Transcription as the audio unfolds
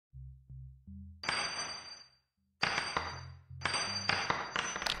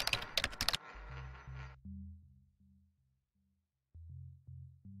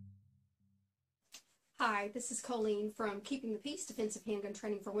Hi, this is Colleen from Keeping the Peace, Defensive Handgun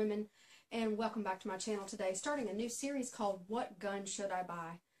Training for Women, and welcome back to my channel today, starting a new series called What Gun Should I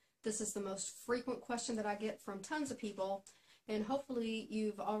Buy? This is the most frequent question that I get from tons of people, and hopefully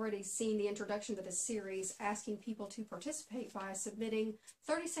you've already seen the introduction to this series asking people to participate by submitting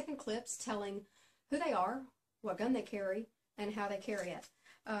 30-second clips telling who they are, what gun they carry, and how they carry it.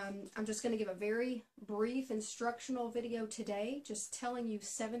 I'm just going to give a very brief instructional video today, just telling you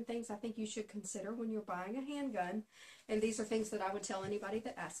 7 things I think you should consider when you're buying a handgun, and these are things that I would tell anybody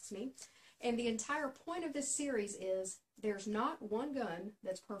that asks me. And the entire point of this series is there's not one gun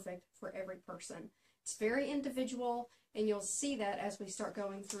that's perfect for every person. It's very individual, and you'll see that as we start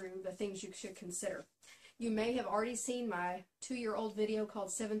going through the things you should consider. You may have already seen my 2-year-old video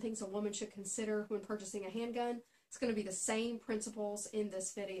called 7 Things a Woman Should Consider When Purchasing a Handgun. It's going to be the same principles in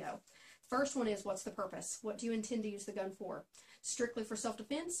this video. First one is, what's the purpose? What do you intend to use the gun for? Strictly for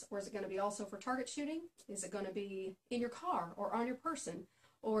self-defense, or is it going to be also for target shooting? Is it going to be in your car or on your person?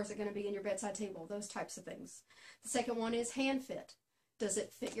 Or is it going to be in your bedside table? Those types of things. The second one is hand fit. Does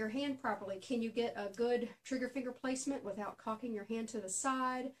it fit your hand properly? Can you get a good trigger finger placement without cocking your hand to the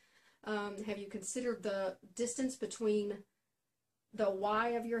side? Have you considered the distance between the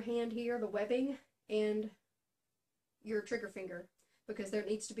Y of your hand here, the webbing, and your trigger finger? Because there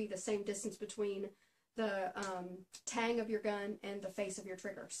needs to be the same distance between the tang of your gun and the face of your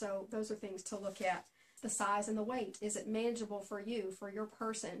trigger. So those are things to look at. The size and the weight. Is it manageable for you, for your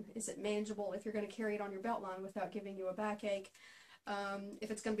person? Is it manageable if you're going to carry it on your belt line without giving you a backache?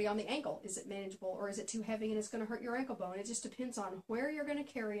 If it's going to be on the ankle, is it manageable, or is it too heavy and it's going to hurt your ankle bone? It just depends on where you're going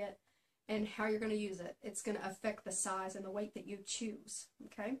to carry it and how you're going to use it. It's going to affect the size and the weight that you choose.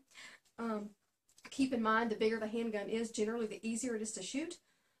 Okay. Keep in mind, the bigger the handgun is, generally the easier it is to shoot.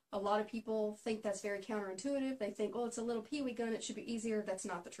 A lot of people think that's very counterintuitive. They think, oh, it's a little peewee gun, it should be easier. That's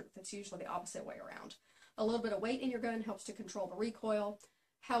not the truth. It's usually the opposite way around. A little bit of weight in your gun helps to control the recoil.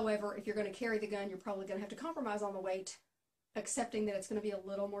 However, if you're going to carry the gun, you're probably going to have to compromise on the weight, accepting that it's going to be a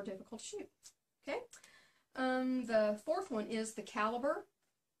little more difficult to shoot. Okay. The fourth one is the caliber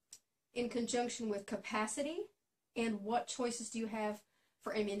in conjunction with capacity, and what choices do you have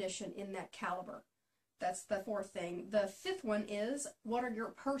for ammunition in that caliber. That's the fourth thing. The fifth one is, what are your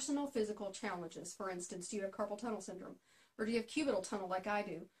personal physical challenges? For instance, do you have carpal tunnel syndrome? Or do you have cubital tunnel like I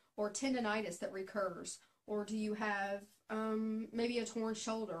do? Or tendonitis that recurs? Or do you have maybe a torn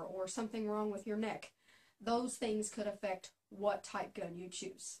shoulder or something wrong with your neck? Those things could affect what type gun you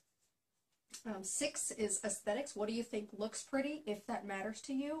choose. 6 is aesthetics. What do you think looks pretty, if that matters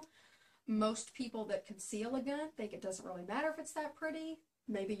to you? Most people that conceal a gun think it doesn't really matter if it's that pretty.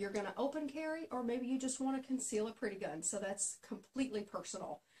 Maybe you're going to open carry, or maybe you just want to conceal a pretty gun. So that's completely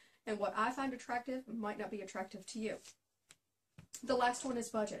personal. And what I find attractive might not be attractive to you. The last one is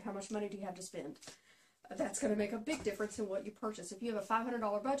budget. How much money do you have to spend? That's going to make a big difference in what you purchase. If you have a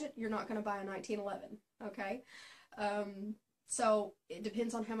 $500 budget, you're not going to buy a 1911. Okay? So it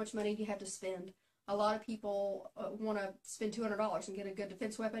depends on how much money you have to spend. A lot of people want to spend $200 and get a good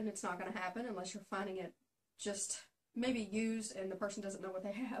defense weapon. It's not going to happen unless you're finding it just maybe used and the person doesn't know what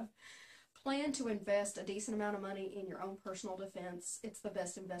they have. Plan to invest a decent amount of money in your own personal defense. It's the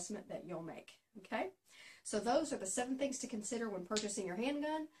best investment that you'll make. Okay? So those are the 7 things to consider when purchasing your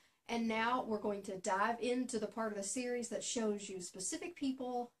handgun. And now we're going to dive into the part of the series that shows you specific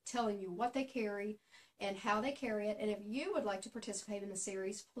people telling you what they carry and how they carry it. And if you would like to participate in the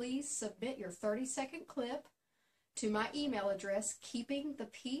series, please submit your 30-second clip to my email address,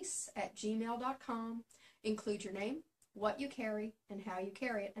 keepingthepeace@gmail.com. Include your name, what you carry, and how you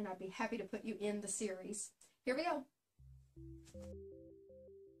carry it, and I'd be happy to put you in the series. Here we go.